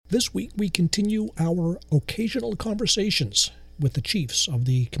This week we continue our occasional conversations with the chiefs of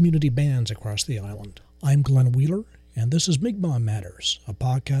the community bands across the island. I'm Glenn Wheeler, and this is Mi'kmaq Matters, a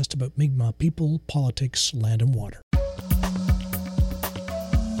podcast about Mi'kmaq people, politics, land, and water.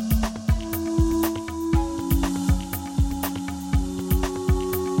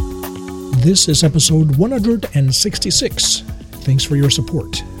 This is episode 166. Thanks for your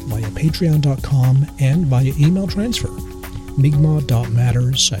support via patreon.com and via email transfer,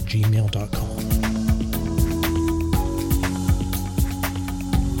 mi'kmaq.matters@gmail.com.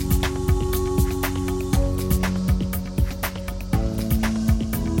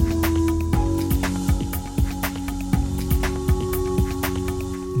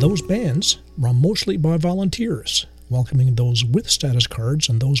 Those bands run mostly by volunteers. Welcoming those with status cards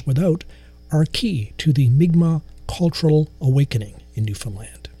and those without are key to the Mi'kmaq cultural awakening in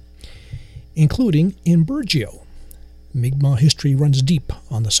Newfoundland, including in Burgeo. Mi'kmaq history runs deep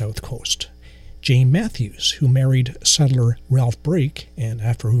on the south coast. Jane Matthews, who married settler Ralph Brake, and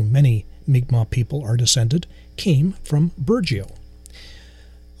after whom many Mi'kmaq people are descended, came from Burgeo.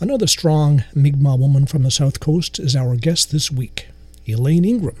 Another strong Mi'kmaq woman from the south coast is our guest this week. Elaine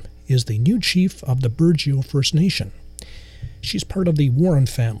Ingram is the new chief of the Burgeo First Nation. She's part of the Warren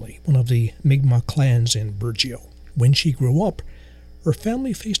family, one of the Mi'kmaq clans in Burgeo. When she grew up, her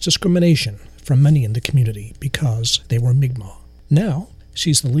family faced discrimination from many in the community because they were Mi'kmaq. Now,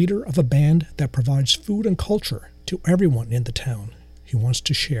 she's the leader of a band that provides food and culture to everyone in the town who wants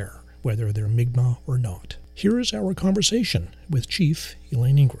to share, whether they're Mi'kmaq or not. Here is our conversation with Chief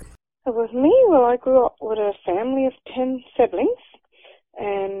Elaine Ingram. With me, well, I grew up with a family of 10 siblings.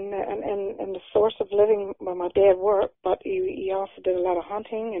 And the source of living, well, my dad worked, but he also did a lot of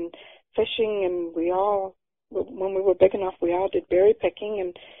hunting and fishing, and when we were big enough, we all did berry picking,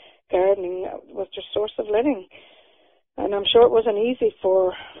 and gardening was their source of living. And I'm sure it wasn't easy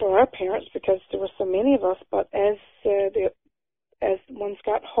for our parents because there were so many of us, but as ones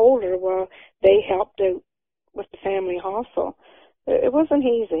got older, well, they helped out with the family also. It wasn't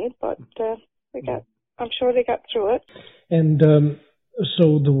easy, but I'm sure they got through it. And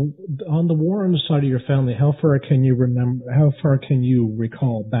so on the Warren side of your family, how far can you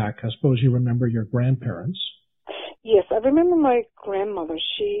recall back? I suppose you remember your grandparents. Yes, I remember my grandmother.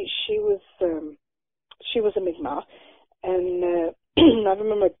 She was a Mi'kmaq, and I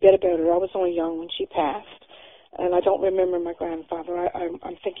remember a bit about her. I was only young when she passed, and I don't remember my grandfather.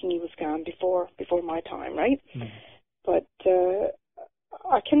 I'm thinking he was gone before my time, right? Mm. But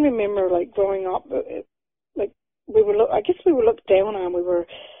I can remember, like, growing up, we were looked down on. We were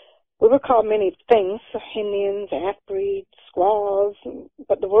called many things: Indians, half-breeds, squaws.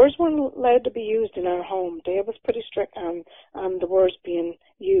 But the words weren't allowed to be used in our home. Dad was pretty strict on the words being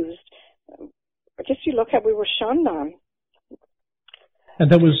used. I guess you look at, we were shunned on.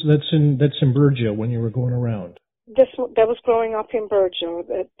 And that's in Burgeo when you were going around. That was growing up in Burgeo.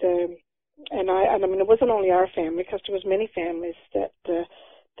 And I mean, it wasn't only our family, because there was many families that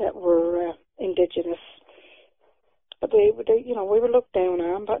were indigenous. But we were looked down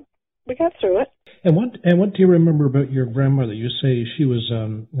on, but we got through it. And what do you remember about your grandmother? You say she was a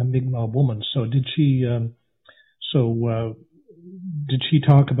Mi'kmaq woman. So did she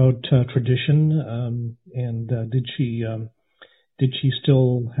talk about tradition? And did she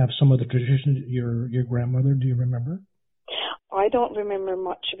still have some of the tradition? Your grandmother? Do you remember? I don't remember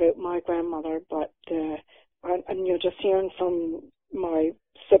much about my grandmother, but just hearing from my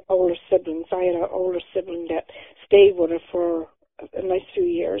older siblings. I had an older sibling that stayed with her for a nice few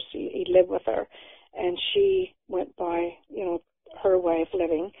years. He lived with her, and she went by, her way of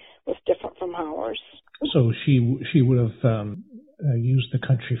living was different from ours. So she would have used the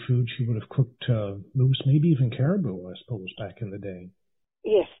country food. She would have cooked moose, maybe even caribou, I suppose, back in the day.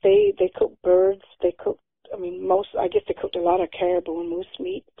 Yes, they cooked birds. They cooked. I guess they cooked a lot of caribou and moose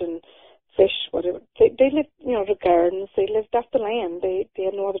meat and fish, whatever. They lived, the gardens. They lived off the land. They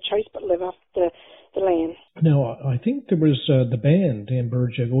had no other choice but live off the land. Now, I think there was the band in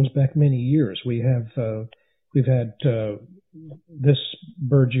Burgeo goes back many years. We've had this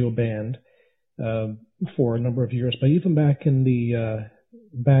Burgeo band for a number of years, but even back in the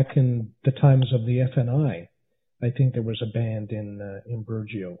times of the FNI, I think there was a band in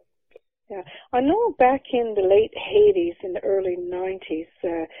Burgeo. Yeah, I know back in the late 80s, in the early 90s,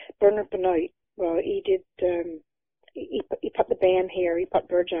 Bernard Benoit, well, he did, he put the band here, he put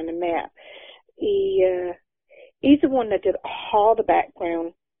Burgeo on the map. He's the one that did all the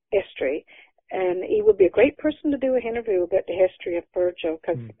background history, and he would be a great person to do an interview about the history of Burgeo,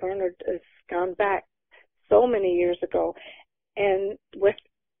 because Bernard has gone back so many years ago. And with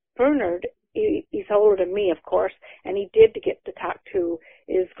Bernard, he's older than me, of course, and he did get to talk to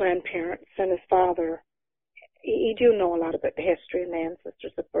his grandparents and his father. You do know a lot about the history and the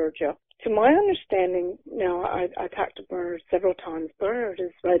ancestors of Burgeo. To my understanding, now I talked to Bernard several times. Bernard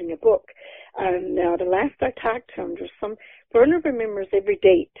is writing a book. Now the last I talked to him, Bernard remembers every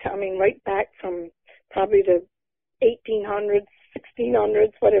date. I mean, right back from probably the 1800s,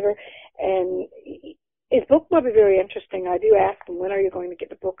 1600s, whatever. And his book will be very interesting. I do ask him, when are you going to get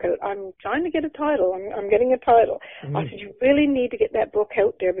the book out? I'm trying to get a title. I'm getting a title. I said, you really need to get that book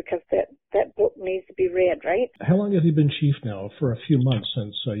out there because that book needs to be read, right? How long have you been chief now? For a few months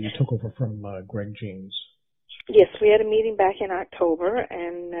since you took over from Greg Jeans. Yes, we had a meeting back in October,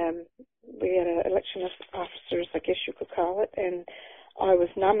 and we had an election of officers, I guess you could call it, and I was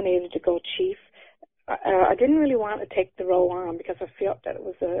nominated to go chief. I didn't really want to take the role on because I felt that it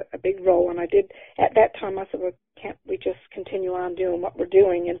was a big role, and I did, at that time I said, well, can't we just continue on doing what we're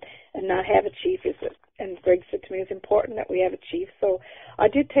doing and not have a chief? And Greg said to me, it's important that we have a chief. So I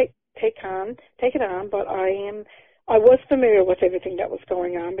did take it on, but I was familiar with everything that was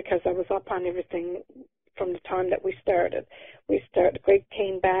going on because I was up on everything from the time that we started. Greg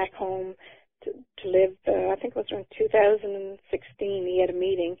came back home to live, I think it was around 2016, he had a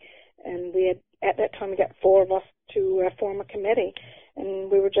meeting, and we had, at that time, we got 4 of us to form a committee,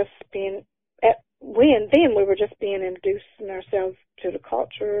 and we were just being introducing ourselves to the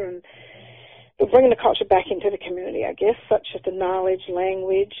culture, and we're bringing the culture back into the community, I guess, such as the knowledge,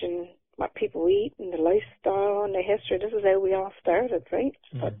 language, and what people eat, and the lifestyle, and the history. This is how we all started, right?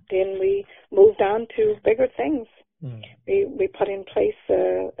 But then we moved on to bigger things. We put in place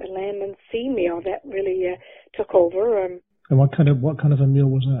a land and sea meal that really took over. And what kind of a meal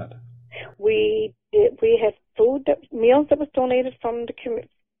was that? We had meals that was donated from the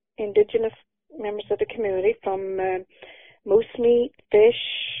indigenous members of the community, from moose meat,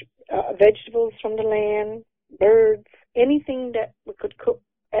 fish, vegetables from the land, birds, anything that we could cook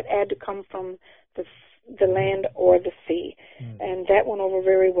that had to come from the land or the sea. And that went over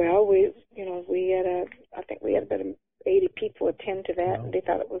very well. I think we had about 80 people attend to that, and they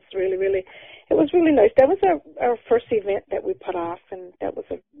thought it was really nice. That was our first event that we put off, and that was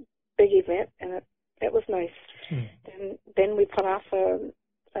a big event, and it was nice. Then we put off a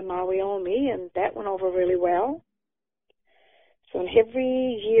Maui Omi, and that went over really well. So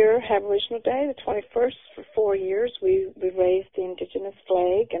every year, Aboriginal Day, the 21st, for 4 years, we raised the Indigenous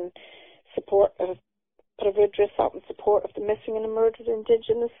flag and put a red dress out in support of the missing and murdered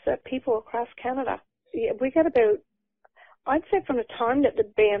Indigenous people across Canada. Yeah, we got about, I'd say from the time that the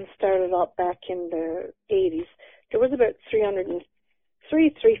band started up back in the 80s, there was about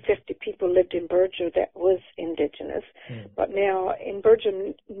 350 people lived in Burgeo that was Indigenous. But now, in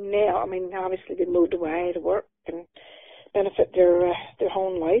Burgeo I mean, obviously they moved away to work and benefit their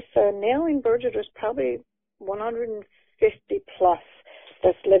home life. Now in Burgeo, there's probably 150 plus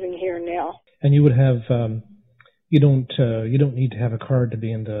that's living here now. And you would have, you don't need to have a card to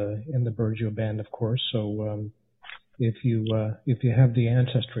be in the Burgeo band, of course. So if you have the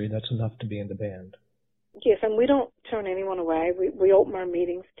ancestry, that's enough to be in the band. Yes, and we don't turn anyone away. We open our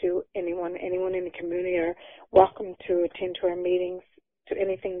meetings to anyone in the community are welcome to attend to our meetings, to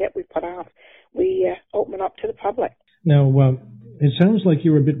anything that we put off. We open it up to the public. Now, it sounds like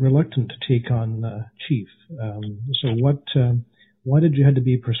you were a bit reluctant to take on chief. So why did you have to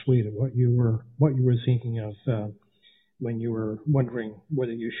be persuaded? What you were thinking of when you were wondering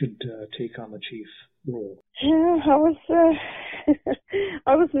whether you should take on the chief role? Yeah,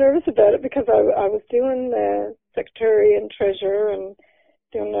 I was nervous about it because I was doing secretary and treasurer and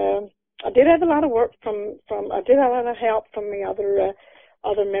doing. I did have a lot of work from. I did have a lot of help from the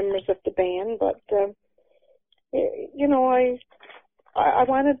other members of the band, but I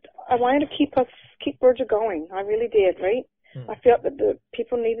wanted to keep Burgeo going. I really did, right? I felt that the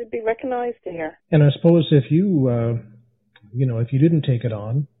people needed to be recognized there. And I suppose if you didn't take it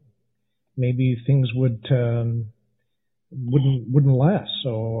on, maybe things wouldn't last.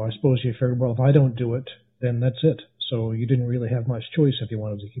 So I suppose you figured, well, if I don't do it, then that's it. So you didn't really have much choice if you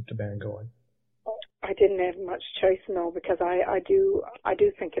wanted to keep the band going. I didn't have much choice, no, because I do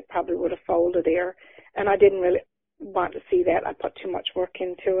think it probably would have folded there, and I didn't really want to see that. I put too much work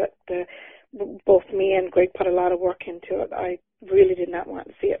into it. Both me and Greg put a lot of work into it. I really did not want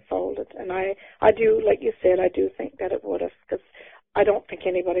to see it folded, and I do, like you said, I do think that it would have, because I don't think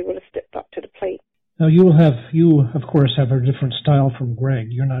anybody would have stepped up to the plate. Now you of course have a different style from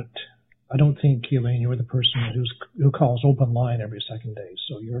Greg. You're not. I don't think, Elaine, you're the person who calls open line every second day.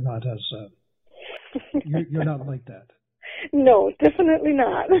 So you're not as. You're not like that. No, definitely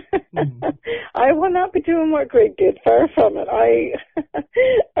not. I will not be doing what Greg did. Far from it. I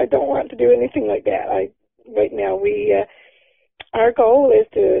don't want to do anything like that. Right now our goal is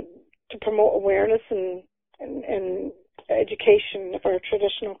to promote awareness and education of our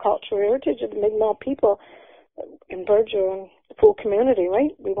traditional cultural heritage of the Mi'kmaq people in Burgeo and the full community,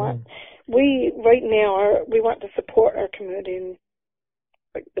 right? We want to support our community and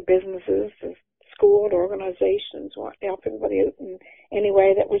like the businesses, the school and organizations, want to help everybody out in any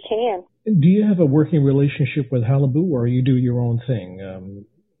way that we can. Do you have a working relationship with Qalipu, or you do your own thing?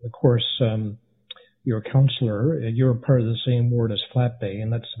 Of course, you're a counselor. You're part of the same ward as Flat Bay,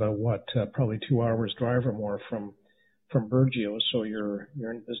 and that's about probably 2 hours drive or more from Burgeo. So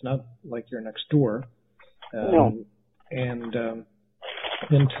it's not like you're next door. No. And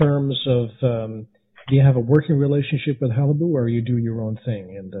in terms of, do you have a working relationship with Qalipu, or you do your own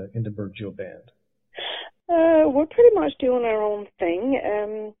thing in the Burgeo band? We're pretty much doing our own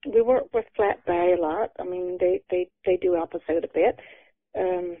thing. We work with Flat Bay a lot. I mean, they do help us out a bit.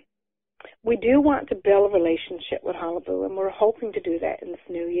 We do want to build a relationship with Qalipu, and we're hoping to do that in this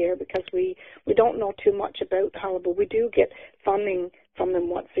new year because we don't know too much about Qalipu. We do get funding from them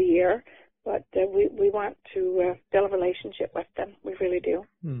once a year, but we want to build a relationship with them. We really do.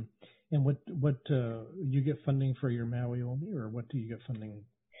 And what you get funding for your Mawiomi, or what do you get funding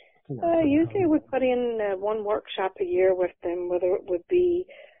for? Usually we put in one workshop a year with them, whether it would be,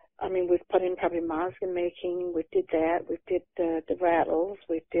 I mean, we've put in probably masking making. We did that. We did the rattles.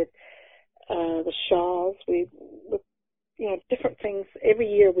 We did the shawls. We different things. Every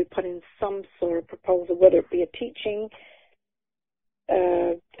year we put in some sort of proposal, whether it be a teaching.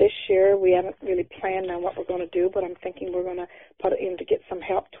 This year we haven't really planned on what we're going to do, but I'm thinking we're going to put it in to get some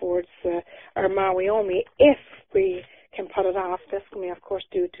help towards our Mawiomi if we can put it off. That's going to be, of course,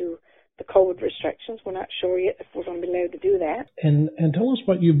 due to the COVID restrictions. We're not sure yet if we're going to be allowed to do that. And tell us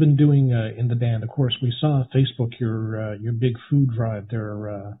what you've been doing in the band. Of course, we saw on Facebook your big food drive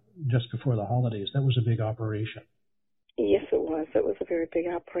there just before the holidays. That was a big operation. Yes, it was. It was a very big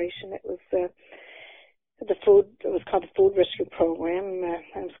operation. It was the food. It was called the Food Rescue Program.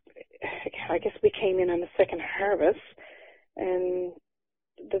 I guess we came in on the second harvest, and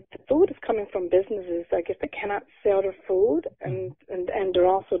the food is coming from businesses, I guess, that cannot sell their food, and they're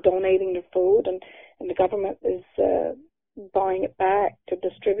also donating their food, and the government is buying it back to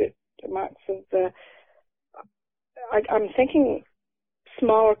distribute amongst of I'm thinking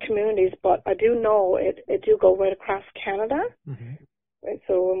smaller communities, but I do know it do go right across Canada. Mm-hmm. And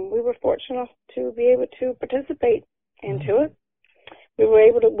so we were fortunate to be able to participate into it. We were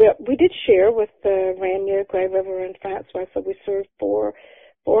able to, we did share with Rania, Grey River, and Francois, so we served four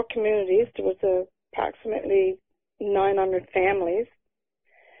communities. There was approximately 900 families,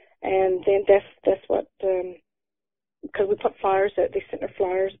 and then that's what, because we put flyers out, they sent their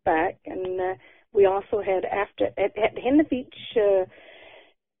flyers back, and we also had at the end of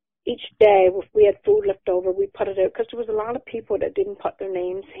each day, if we had food left over, we put it out, because there was a lot of people that didn't put their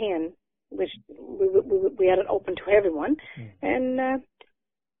names in, which we had it open to everyone, and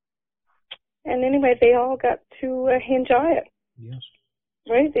anyway, they all got to enjoy it. Yes.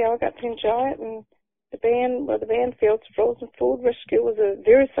 Right, they all got to enjoy it, and the band Fields Frozen Food Rescue was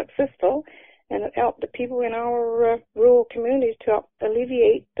very successful, and it helped the people in our rural communities to help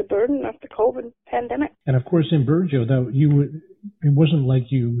alleviate the burden of the COVID pandemic. And of course, in Burgeo, it wasn't like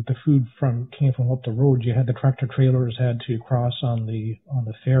the food came from up the road. You had the tractor trailers had to cross on the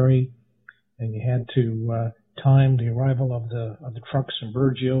ferry, and you had to time the arrival of the trucks in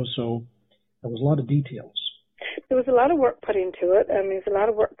Burgeo. So there was a lot of details. There was a lot of work put into it. I mean, there's a lot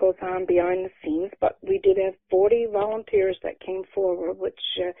of work goes on behind the scenes, but we did have 40 volunteers that came forward, which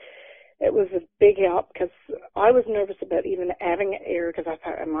it was a big help, because I was nervous about even having it here, because I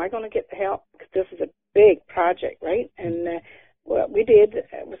thought, am I going to get the help? Because this is a big project, right? And what we did,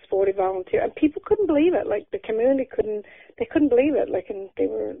 it was 40 volunteers, and people couldn't believe it. Like, the community couldn't believe it. Like, and they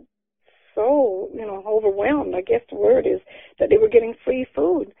were so, overwhelmed, I guess the word is, that they were getting free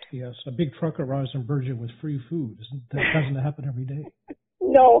food. Yes, a big truck arrives in Burgeo with free food. That doesn't happen every day.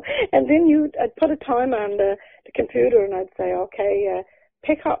 No, and then I'd put a time on the computer, and I'd say, okay,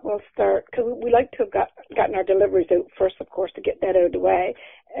 pickup will start, because we like to have gotten our deliveries out first, of course, to get that out of the way,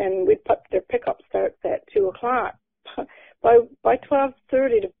 and we'd put their pickup starts at 2 o'clock. By 12:30,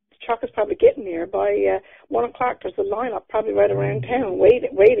 the truck is probably getting there. By 1 o'clock, there's a lineup probably right around town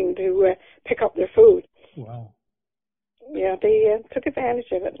waiting to pick up their food. Wow. Yeah, they took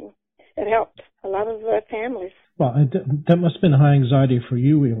advantage of it. It helped a lot of families. Well, that must have been high anxiety for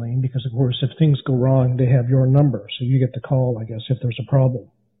you, Elaine, because, of course, if things go wrong, they have your number, so you get the call, I guess, if there's a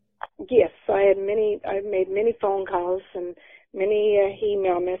problem. Yes, I made many phone calls, and many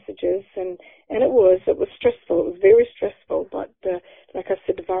email messages, and it was stressful. It was very stressful, but like I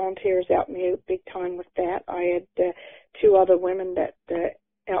said, the volunteers helped me out big time with that. I had 2 other women that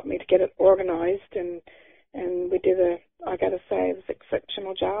helped me to get it organized, and we did I got to say, it was an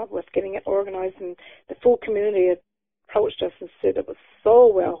exceptional job with getting it organized, and the full community had approached us and said it was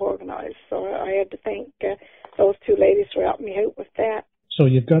so well organized. So I had to thank those 2 ladies for helping me out with that. So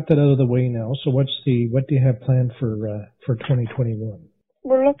you've got that out of the way now. So what do you have planned for 2021?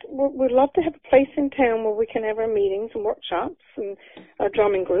 We'd love to have a place in town where we can have our meetings and workshops, and our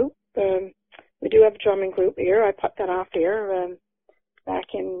drumming group. We do have a drumming group here. I put that off here back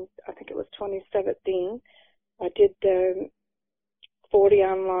in, I think it was 2017. I did 40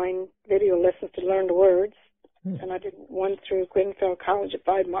 online video lessons to learn the words, and I did one through Grenfell College at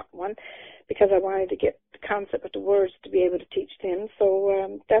Piedmont one, because I wanted to get the concept of the words to be able to teach them.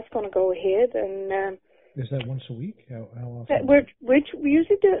 So that's going to go ahead. And is that once a week? How often? We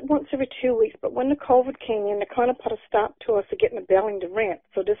usually do it once every 2 weeks, but when the COVID came in, it kind of put a stop to us getting a building to rent.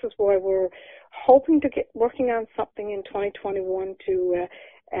 So this is why we're hoping to get working on something in 2021 to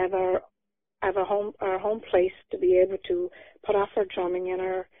have our home place to be able to put off our drumming and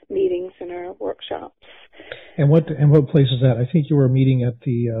our meetings and our workshops. And what place is that? I think you were meeting at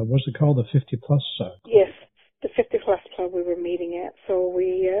the what's it called, the 50 Plus? Yes, the 50 Plus Club we were meeting at. So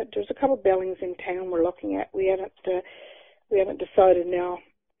there's a couple of buildings in town we're looking at. We haven't decided now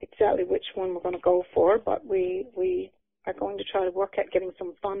exactly which one we're going to go for, but we are going to try to work at getting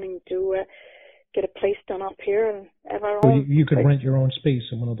some funding to get a place done up here and have our own. You could rent your own space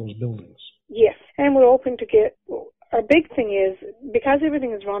in one of those buildings. Yes, and we're open to get. Our big thing is, because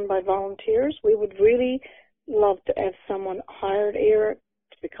everything is run by volunteers, we would really love to have someone hired here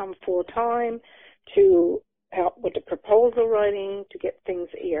to become full-time, to help with the proposal writing, to get things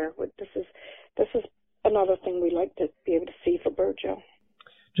here. This is another thing we like to be able to see for Burgeo.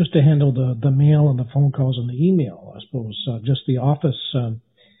 Just to handle the mail and the phone calls and the email, I suppose. Just the office,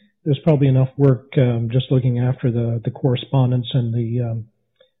 there's probably enough work just looking after the correspondence and the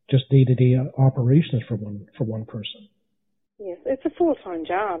just day-to-day operations for one person. Yes, it's a full-time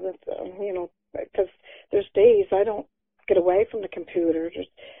job. It's, because there's days I don't get away from the computer.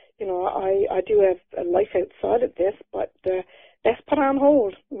 I do have a life outside of this, but that's put on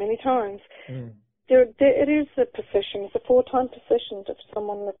hold many times. Mm. It is a position. It's a full-time position to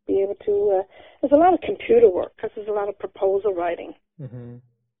someone to be able to. There's a lot of computer work because there's a lot of proposal writing. Mm-hmm.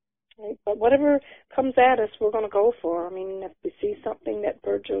 Right? But whatever comes at us, we're going to go for. I mean, if we see something that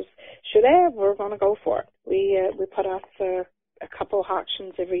Burgeo should have, we're going to go for it. We put off a couple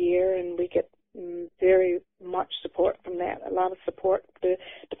auctions every year, and we get very much support from that. A lot of support. The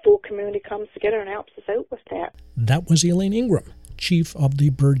full community comes together and helps us out with that. That was Elaine Ingram, Chief of the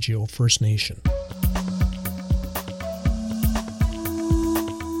Burgeo First Nation.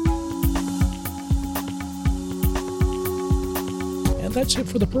 And that's it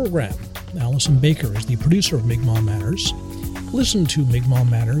for the program. Allison Baker is the producer of Mi'kmaq Matters. Listen to Mi'kmaq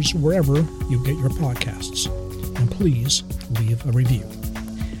Matters wherever you get your podcasts. And please leave a review.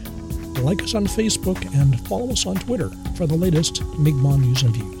 Like us on Facebook and follow us on Twitter for the latest Mi'kmaq news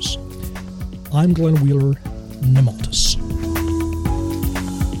and views. I'm Glenn Wheeler, Nemaltus.